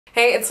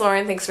Hey, it's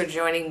Lauren. Thanks for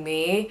joining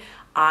me.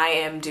 I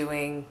am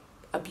doing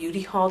a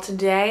beauty haul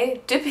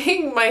today,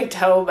 dipping my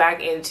toe back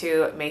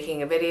into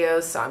making a video,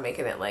 so I'm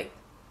making it like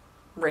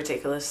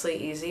ridiculously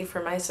easy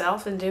for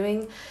myself and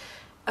doing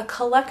a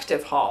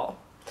collective haul.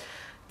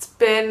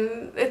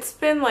 It's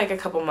been like a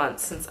couple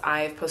months since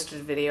I've posted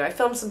a video. I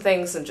filmed some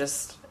things and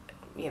just,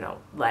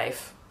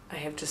 life. I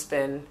have just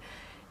been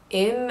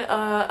in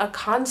a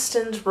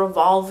constant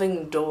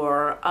revolving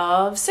door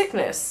of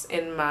sickness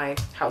in my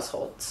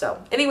household.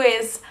 So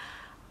anyways,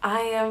 I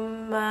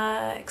am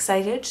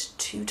excited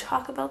to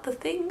talk about the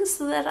things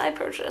that I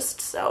purchased.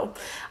 So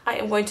I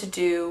am going to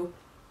do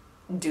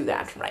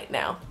that right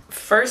now.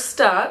 First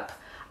up,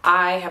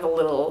 I have a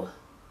little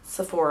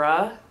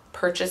Sephora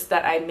purchase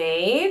that I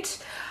made.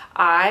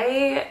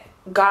 I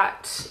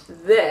got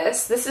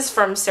this. This is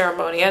from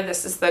Ceremonia.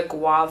 This is the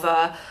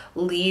Guava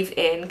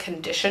Leave-In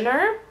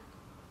Conditioner.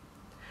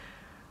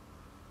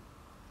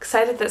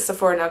 Excited that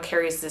Sephora now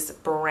carries this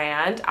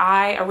brand.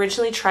 I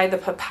originally tried the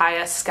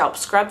papaya scalp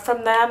scrub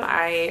from them.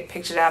 I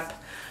picked it up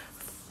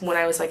when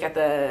I was like at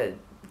the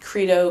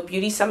Credo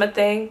Beauty Summit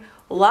thing.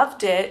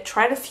 Loved it.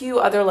 Tried a few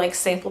other like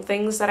sample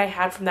things that I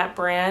had from that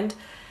brand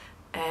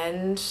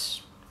and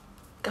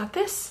got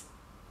this.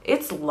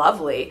 It's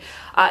lovely.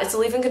 It's a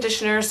leave-in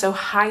conditioner, so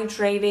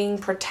hydrating,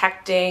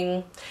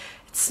 protecting.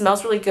 It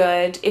smells really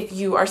good. If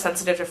you are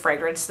sensitive to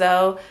fragrance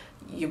though,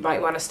 you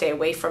might want to stay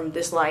away from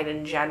this line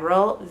in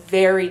general.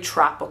 Very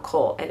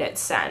tropical in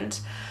its scent.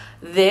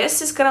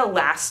 This is gonna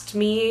last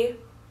me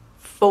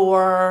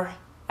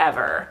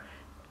forever.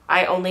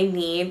 I only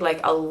need like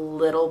a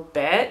little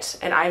bit,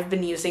 and I've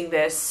been using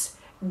this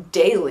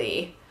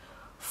daily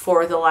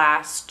for the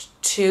last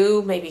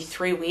 2, maybe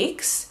 3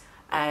 weeks.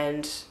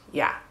 And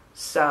yeah,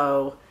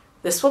 so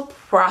this will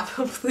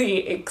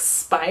probably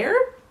expire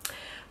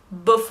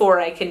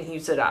before I can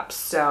use it up.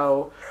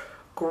 So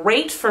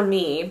great for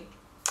me.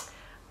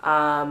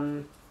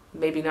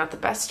 Maybe not the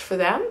best for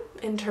them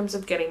in terms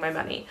of getting my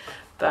money,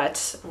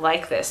 but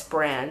like this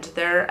brand.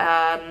 They're,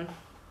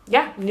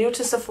 new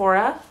to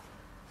Sephora.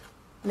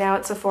 Now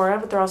at Sephora,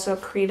 but they're also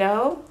at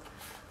Credo.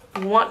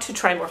 Want to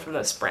try more from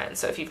this brand.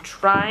 So if you've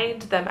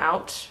tried them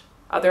out,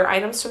 other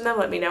items from them,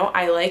 let me know.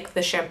 I like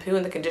the shampoo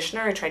and the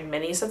conditioner. I tried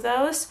minis of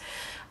those.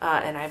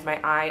 And I have my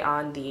eye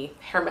on the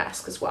hair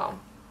mask as well.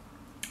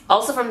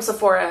 Also from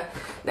Sephora,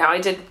 now I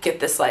did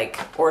get this like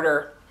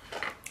order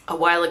a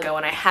while ago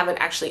and I haven't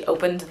actually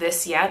opened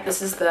this yet.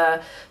 This is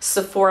the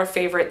Sephora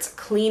Favorites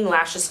Clean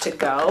Lashes to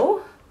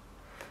Go.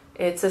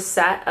 It's a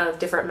set of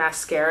different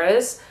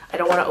mascaras. I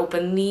don't want to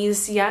open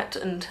these yet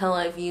until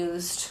I've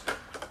used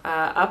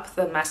up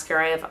the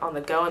mascara I have on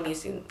the go. I'm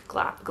using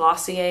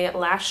Glossier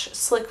Lash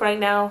Slick right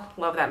now.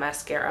 Love that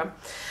mascara.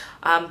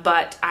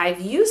 But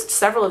I've used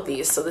several of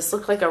these, so this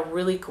looked like a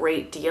really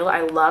great deal.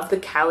 I love the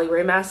Cali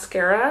Ray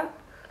mascara.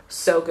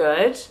 So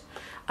good.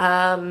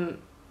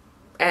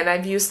 And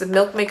I've used the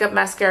Milk Makeup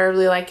Mascara, I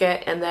really like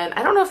it. And then,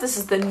 I don't know if this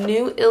is the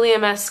new Ilia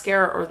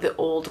Mascara or the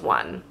old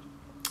one,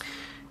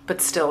 but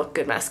still a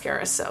good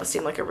mascara, so it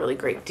seemed like a really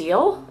great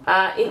deal.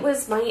 It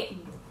was my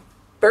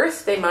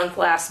birthday month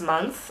last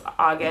month,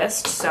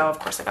 August, so of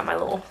course I got my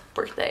little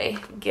birthday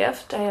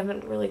gift I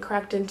haven't really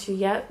cracked into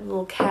yet. A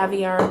little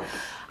caviar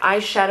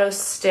eyeshadow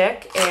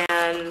stick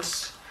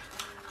and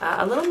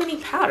a little mini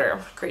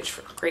powder. Great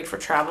for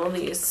travel.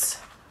 These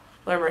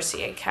La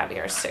Mercier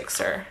caviar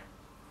sticks are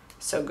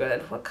so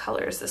good. What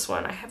color is this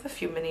one? I have a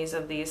few minis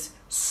of these.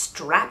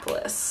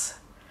 Strapless.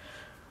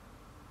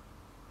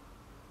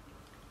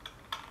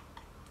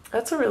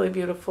 That's a really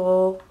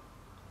beautiful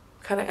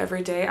kind of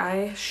everyday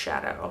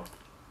eyeshadow.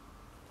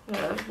 I'm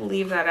gonna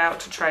leave that out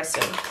to try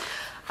soon.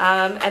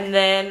 And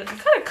then I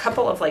got a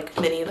couple of like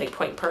mini like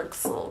Point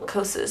Perks little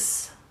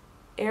Kosas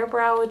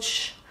Airbrow,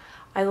 which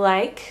I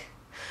like.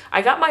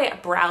 I got my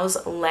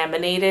brows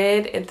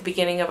laminated at the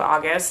beginning of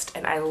August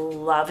and I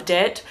loved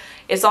it.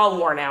 It's all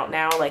worn out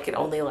now. Like it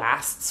only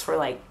lasts for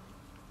like,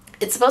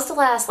 it's supposed to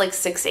last like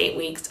 6 to 8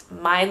 weeks.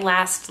 Mine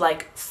lasts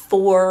like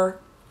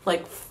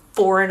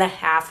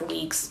 4.5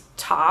 weeks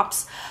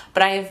tops,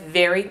 but I have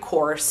very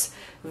coarse,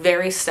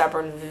 very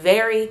stubborn,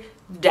 very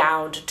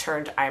down to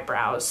turned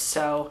eyebrows.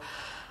 So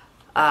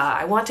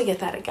I want to get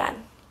that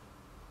again.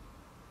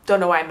 Don't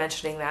know why I'm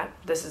mentioning that.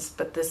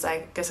 But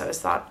I guess I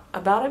was thought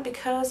about it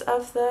because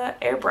of the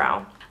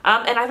Airbrow.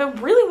 And I've been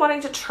really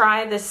wanting to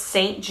try this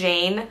St.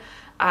 Jane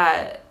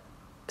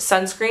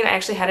sunscreen. I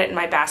actually had it in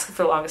my basket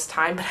for the longest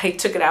time, but I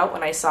took it out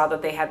when I saw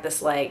that they had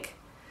this like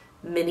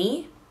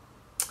mini.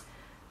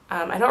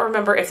 I don't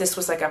remember if this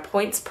was like a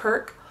points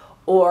perk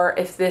or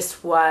if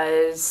this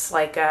was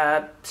like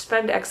a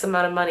spend X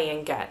amount of money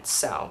and get.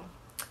 So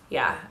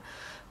yeah,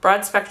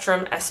 broad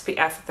spectrum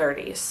SPF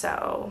 30.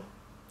 So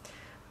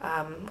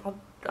I'm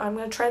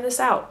gonna try this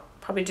out.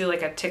 Probably do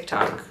like a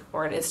TikTok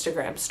or an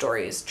Instagram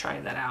stories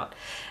trying that out.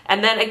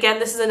 And then again,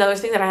 this is another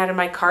thing that I had in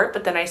my cart,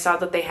 but then I saw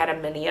that they had a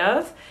mini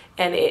of,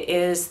 and it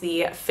is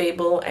the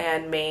Fable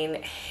and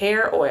Main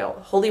hair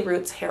oil,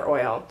 HoliRoots hair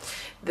oil.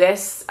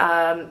 This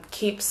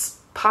keeps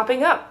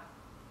popping up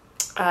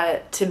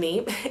to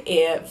me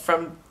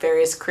from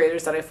various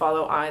creators that I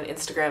follow on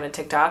Instagram and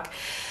TikTok.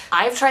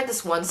 I've tried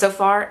this one so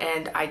far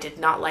and I did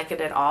not like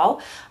it at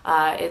all.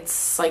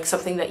 It's like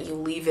something that you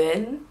leave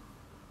in,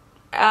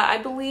 I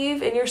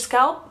believe, in your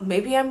scalp.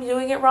 Maybe I'm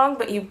doing it wrong,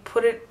 but you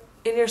put it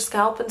in your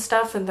scalp and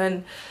stuff and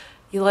then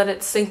you let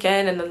it sink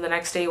in, and then the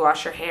next day you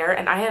wash your hair.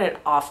 And I had an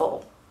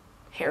awful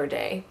hair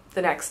day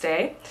the next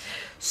day.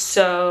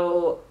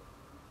 So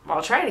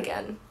I'll try it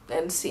again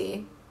and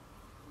see.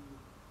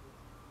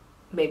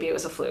 Maybe it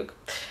was a fluke.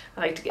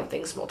 I like to give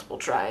things multiple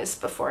tries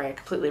before I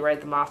completely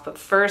write them off, but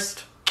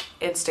first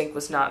instinct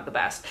was not the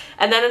best.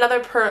 And then another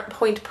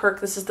point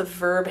perk, this is the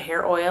Verb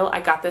hair oil. I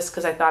got this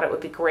because I thought it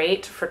would be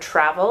great for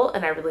travel,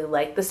 and I really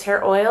like this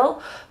hair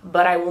oil,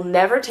 but I will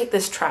never take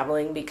this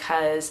traveling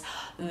because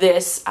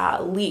this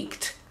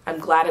leaked. I'm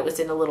glad it was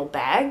in a little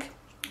bag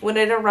when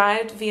it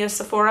arrived via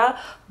Sephora,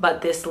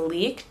 but this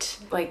leaked.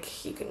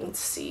 Like you can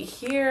see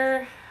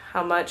here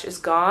how much is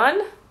gone.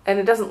 And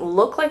it doesn't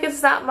look like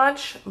it's that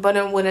much,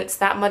 but when it's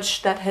that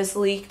much that has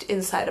leaked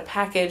inside a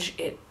package,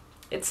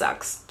 it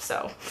sucks.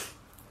 So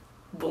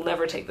we'll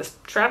never take this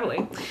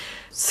traveling.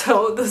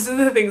 So those are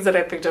the things that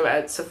I picked up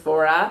at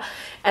Sephora.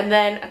 And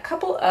then a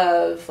couple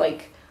of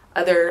like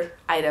other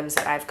items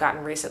that I've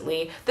gotten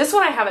recently. This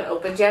one I haven't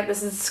opened yet.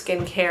 This is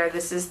skincare.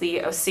 This is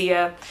the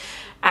Osea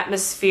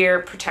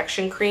Atmosphere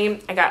Protection Cream.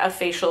 I got a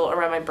facial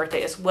around my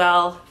birthday as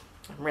well.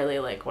 I'm really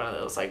like one of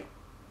those like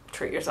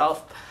treat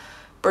yourself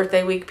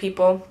birthday week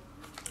people.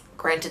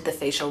 Granted, the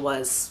facial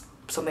was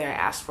something I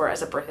asked for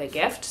as a birthday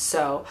gift,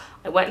 so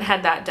I went and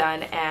had that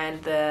done,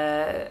 and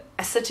the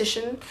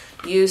esthetician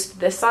used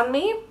this on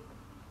me,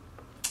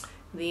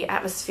 the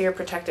Atmosphere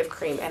Protective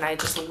Cream, and I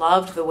just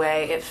loved the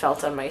way it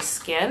felt on my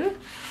skin,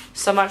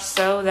 so much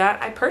so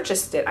that I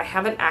purchased it. I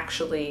haven't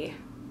actually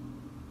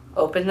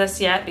opened this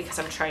yet because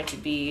I'm trying to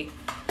be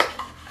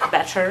a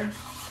better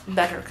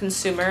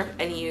consumer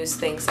and use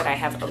things that I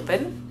have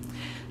open,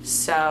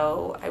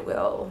 so I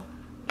will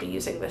be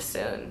using this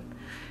soon.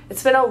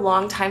 It's been a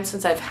long time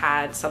since I've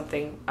had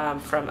something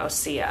from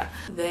Osea.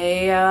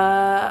 They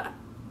have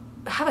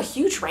a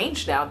huge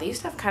range now. They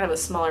used to have kind of a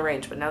smaller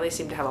range, but now they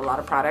seem to have a lot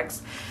of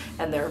products,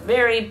 and they're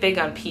very big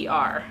on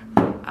PR.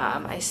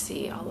 I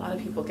see a lot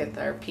of people get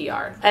their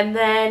PR. And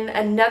then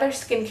another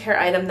skincare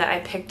item that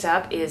I picked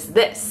up is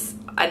this,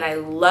 and I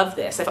love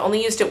this. I've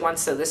only used it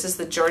once, so this is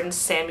the Jordan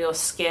Samuel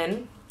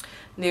Skin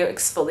new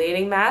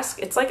exfoliating mask.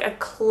 It's like a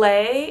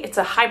clay, it's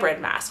a hybrid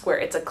mask where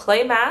it's a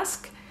clay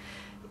mask,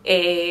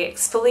 a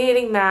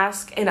exfoliating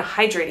mask, and a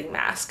hydrating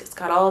mask. It's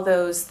got all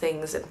those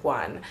things in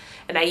one.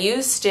 And I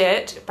used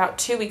it about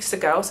 2 weeks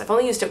ago, so I've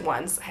only used it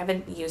once. I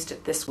haven't used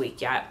it this week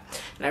yet,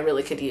 and I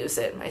really could use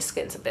it. My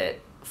skin's a bit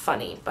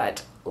funny,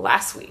 but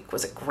last week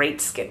was a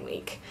great skin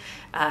week.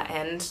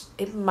 And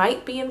it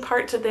might be in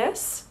part to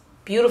this.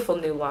 Beautiful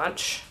new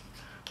launch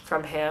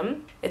from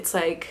him. It's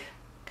like,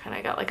 kind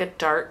of got like a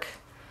dark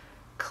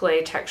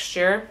clay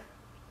texture.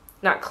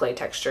 Not clay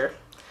texture.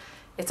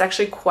 It's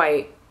actually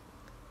quite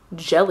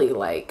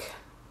jelly-like,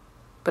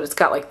 but it's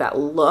got like that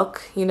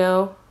look, you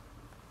know,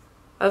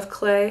 of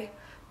clay,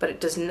 but it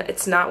doesn't,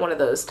 it's not one of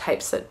those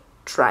types that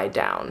dry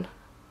down.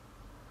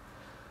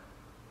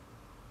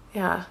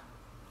 Yeah,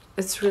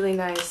 it's really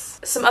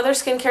nice. Some other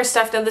skincare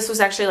stuff. Now this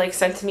was actually like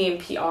sent to me in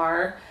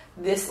PR.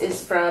 This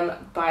is from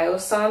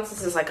Biossance.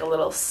 This is like a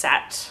little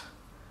set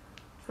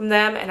from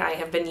them, and I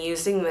have been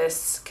using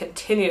this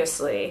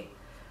continuously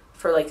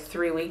for like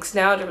 3 weeks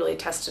now to really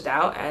test it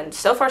out, and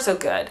so far so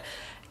good.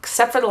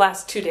 Except for the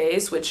last 2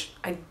 days, which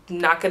I'm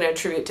not going to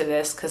attribute to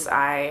this because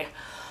I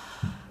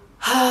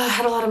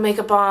had a lot of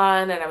makeup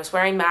on and I was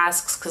wearing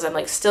masks because I'm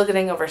like still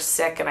getting over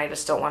sick, and I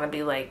just don't want to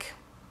be like,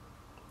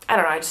 I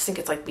don't know, I just think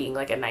it's like being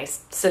like a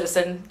nice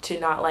citizen to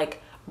not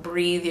like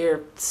breathe your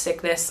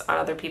sickness on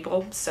other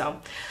people.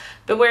 So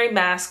been wearing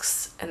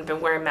masks, and been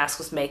wearing masks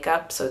with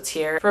makeup, so it's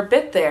here for a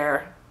bit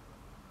there.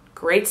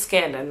 Great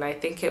skin, and I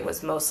think it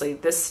was mostly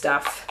this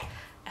stuff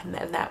and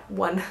then that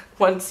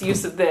one's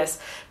use of this.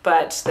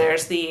 But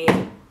there's the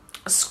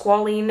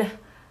Squalane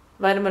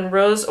Vitamin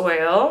Rose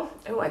Oil.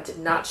 Oh, I did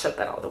not shut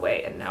that all the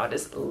way, and now it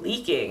is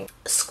leaking.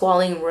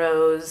 Squalane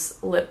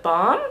Rose Lip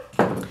Balm.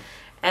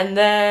 And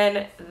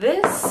then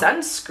this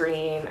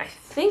sunscreen, I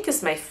think,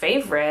 is my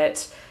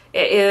favorite.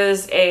 It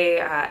is a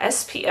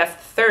SPF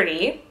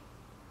 30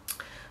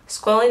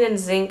 Squalane and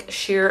Zinc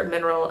Sheer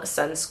Mineral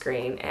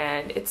Sunscreen,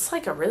 and it's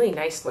like a really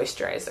nice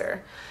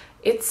moisturizer.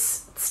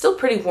 It's still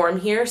pretty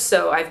warm here,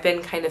 so I've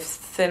been kind of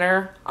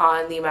thinner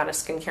on the amount of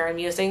skincare I'm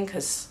using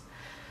because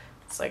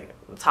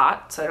it's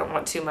hot, so I don't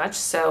want too much.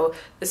 So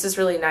this is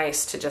really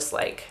nice to just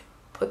like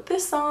put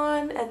this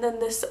on and then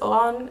this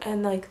on,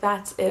 and like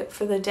that's it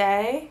for the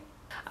day.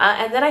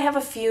 And then I have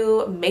a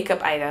few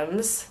makeup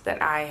items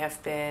that I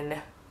have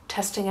been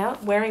testing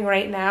out, wearing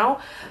right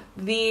now.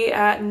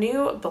 The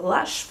new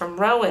blush from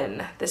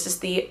Roen. This is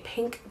the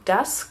Pink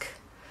Dusk,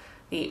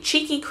 the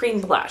Cheeky Cream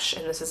Blush,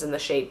 and this is in the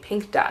shade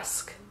Pink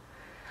Dusk.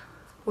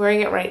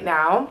 Wearing it right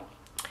now.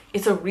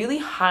 It's a really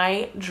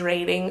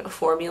hydrating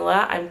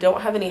formula. I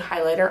don't have any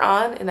highlighter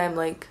on, and I'm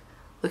like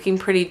looking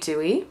pretty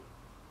dewy.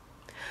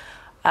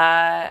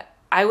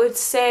 I would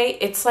say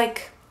it's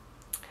like,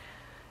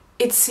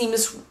 it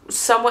seems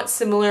somewhat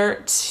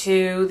similar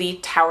to the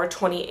Tower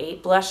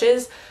 28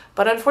 blushes,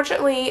 but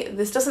unfortunately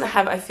this doesn't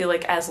have, I feel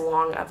like, as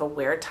long of a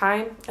wear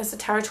time as the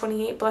Tower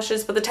 28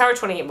 blushes, but the Tower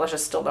 28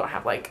 blushes still don't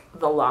have like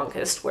the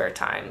longest wear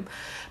time,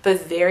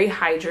 but very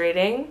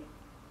hydrating,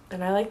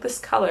 and I like this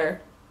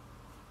color.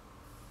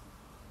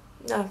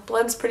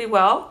 Blends pretty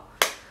well.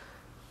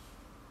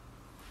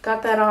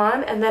 Got that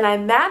on, and then I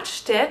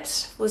matched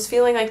it, was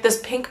feeling like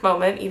this pink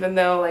moment, even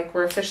though like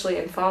we're officially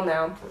in fall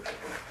now,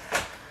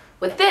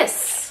 with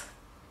this.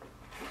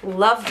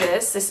 Love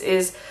this. This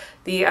is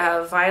the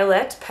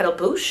Violette Petal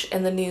Bouche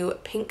in the new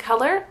pink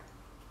color.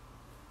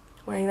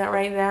 Wearing that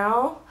right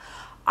now.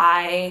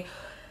 I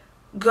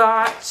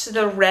got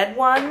the red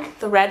one,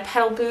 the red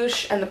Petal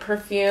Bouche, and the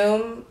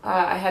perfume.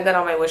 I had that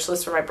on my wish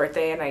list for my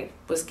birthday, and I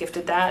was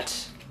gifted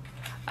that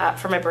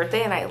for my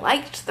birthday, and I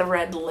liked the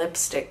red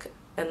lipstick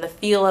and the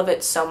feel of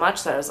it so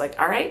much that I was like,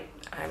 all right,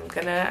 I'm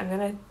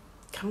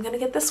gonna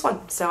get this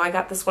one. So I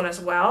got this one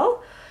as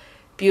well.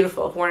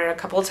 Beautiful. I've worn it a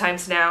couple of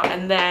times now.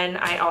 And then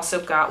I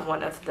also got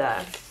one of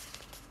the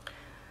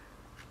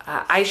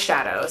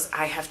eyeshadows.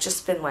 I have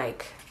just been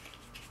like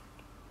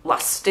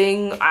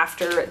lusting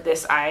after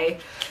this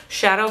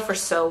eyeshadow for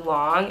so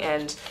long,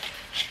 and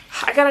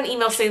I got an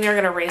email saying they're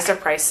gonna raise their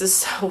prices.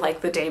 So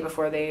like the day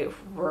before they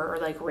were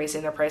like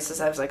raising their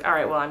prices, I was like, all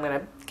right, well, I'm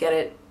gonna get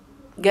it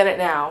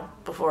now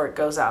before it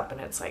goes up. And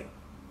it's like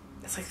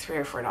 $3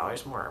 or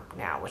 $4 more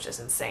now, which is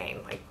insane.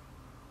 Like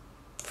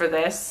for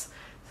this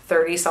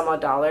 30 some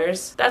odd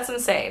dollars, that's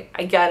insane.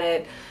 I get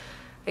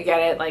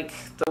it, like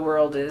the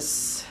world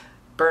is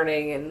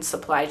burning and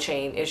supply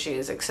chain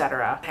issues,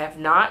 etc. I have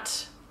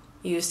not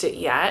used it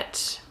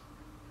yet.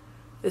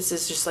 This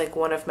is just like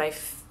one of my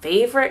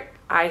favorite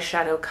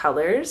eyeshadow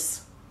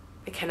colors.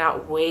 I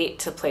cannot wait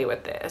to play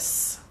with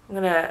this. I'm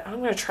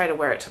gonna try to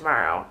wear it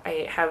tomorrow.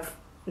 I have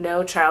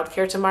no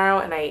childcare tomorrow,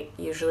 and I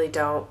usually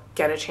don't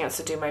get a chance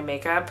to do my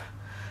makeup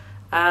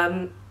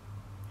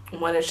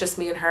when it's just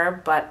me and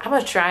her, but I'm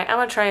gonna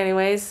try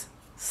anyways.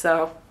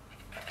 So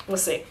we'll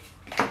see.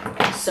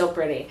 So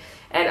pretty.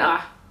 And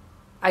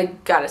I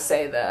gotta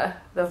say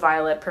the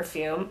Violet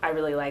perfume, I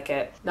really like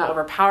it. Not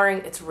overpowering,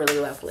 it's really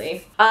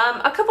lovely.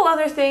 A couple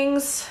other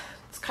things.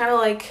 It's kind of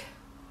like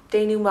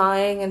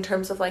denouement in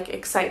terms of like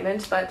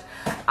excitement, but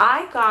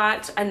I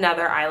got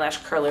another eyelash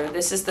curler.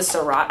 This is the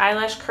Cerat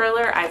eyelash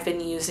curler. I've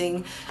been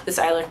using this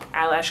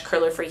eyelash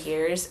curler for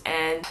years,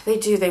 and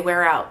they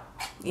wear out.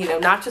 You know,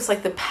 not just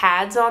like the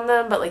pads on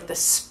them, but like the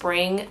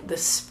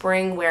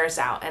spring wears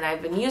out. And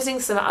I've been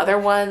using some other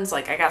ones,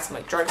 like I got some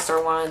like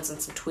drugstore ones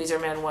and some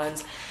Tweezerman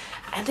ones,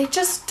 and they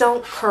just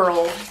don't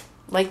curl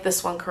like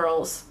this one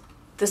curls.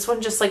 This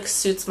one just like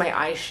suits my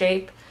eye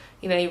shape.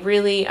 You know, you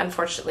really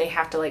unfortunately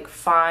have to like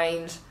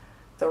find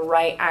the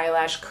right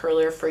eyelash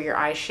curler for your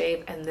eye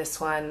shape, and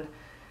this one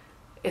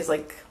is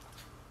like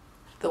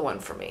the one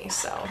for me.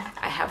 So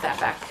I have that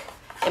back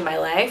in my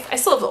life. I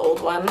still have the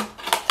old one.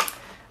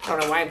 I don't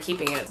know why I'm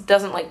keeping it. It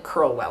doesn't like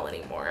curl well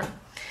anymore.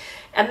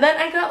 And then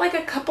I got like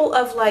a couple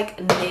of like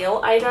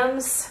nail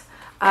items.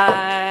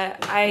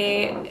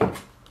 I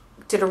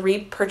did a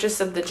repurchase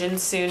of the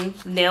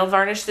Jinsoon nail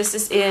varnish. This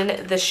is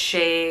in the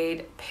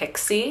shade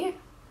Pixie.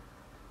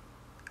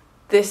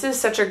 This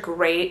is such a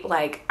great,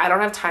 like, I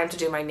don't have time to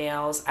do my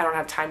nails. I don't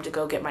have time to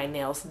go get my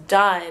nails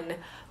done,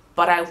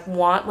 but I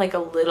want like a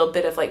little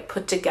bit of like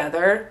put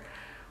together,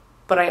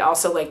 but I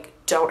also like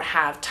don't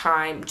have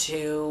time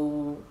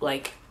to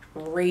like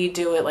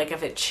redo it. Like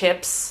if it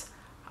chips,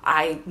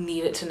 I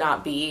need it to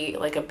not be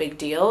like a big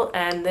deal.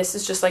 And this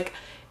is just like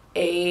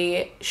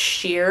a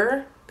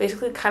sheer,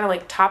 basically kind of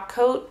like top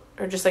coat,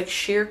 or just like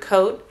sheer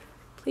coat.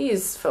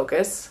 Please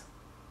focus.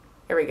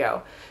 There we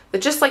go.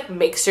 That just like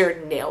makes your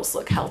nails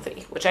look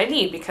healthy, which I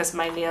need because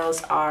my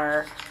nails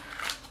are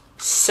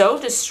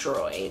so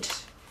destroyed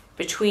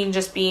between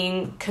just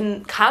being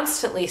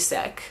constantly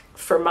sick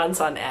for months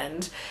on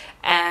end,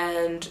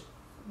 and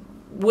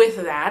with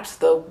that,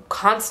 the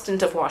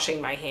constant of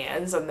washing my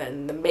hands, and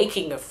then the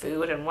making of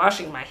food and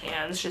washing my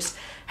hands, just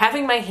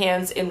having my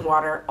hands in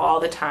water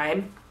all the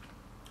time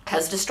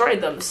has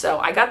destroyed them. So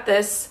I got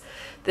this.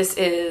 This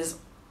is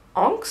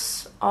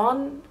Onyx,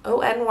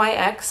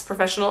 O-N-Y-X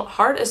Professional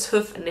Hard as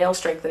Hoof Nail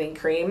Strengthening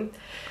Cream.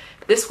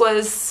 This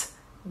was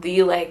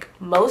the like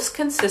most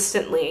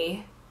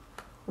consistently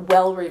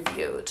well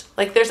reviewed.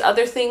 Like there's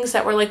other things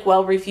that were like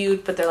well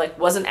reviewed, but there like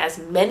wasn't as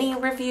many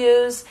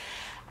reviews,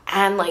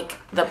 and like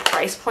the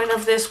price point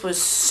of this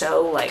was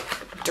so like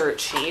dirt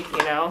cheap,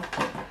 you know,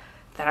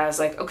 that I was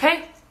like,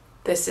 okay,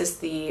 this is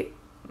the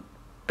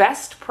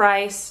best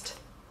priced,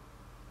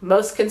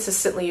 most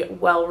consistently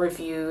well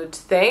reviewed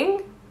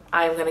thing.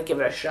 I'm gonna give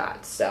it a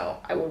shot. So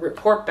I will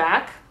report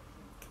back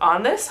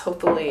on this.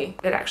 Hopefully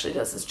it actually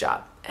does its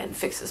job and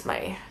fixes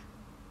my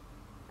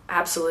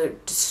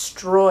absolute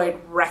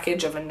destroyed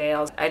wreckage of a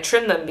nail. I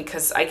trim them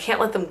because I can't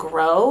let them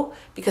grow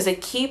because they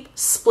keep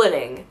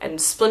splitting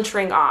and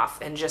splintering off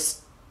and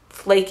just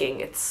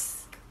flaking.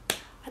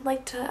 I'd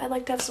like to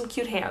have some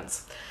cute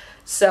hands.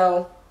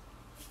 So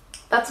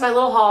that's my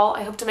little haul.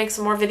 I hope to make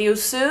some more videos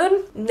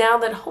soon, now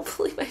that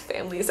hopefully my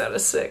family's out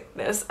of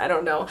sickness. I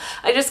don't know.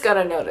 I just got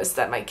a notice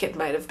that my kid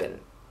might have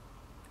been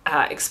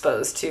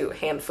exposed to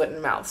hand, foot,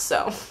 and mouth,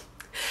 so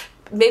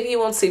maybe you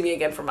won't see me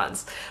again for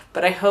months,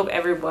 but I hope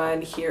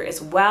everyone here is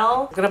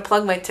well. I'm gonna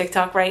plug my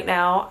TikTok right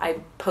now.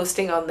 I'm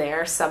posting on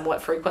there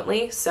somewhat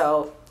frequently,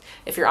 so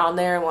if you're on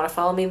there and want to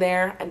follow me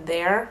there, I'm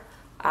there.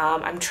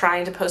 I'm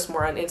trying to post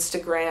more on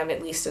Instagram,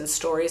 at least in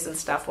stories and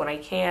stuff when I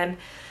can,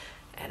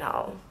 and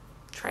I'll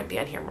try and be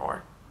on here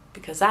more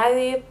because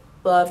I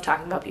love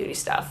talking about beauty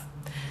stuff.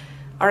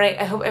 All right,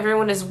 I hope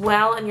everyone is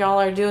well and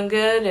y'all are doing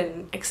good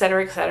and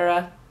etc.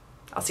 etc.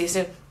 I'll see you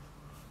soon.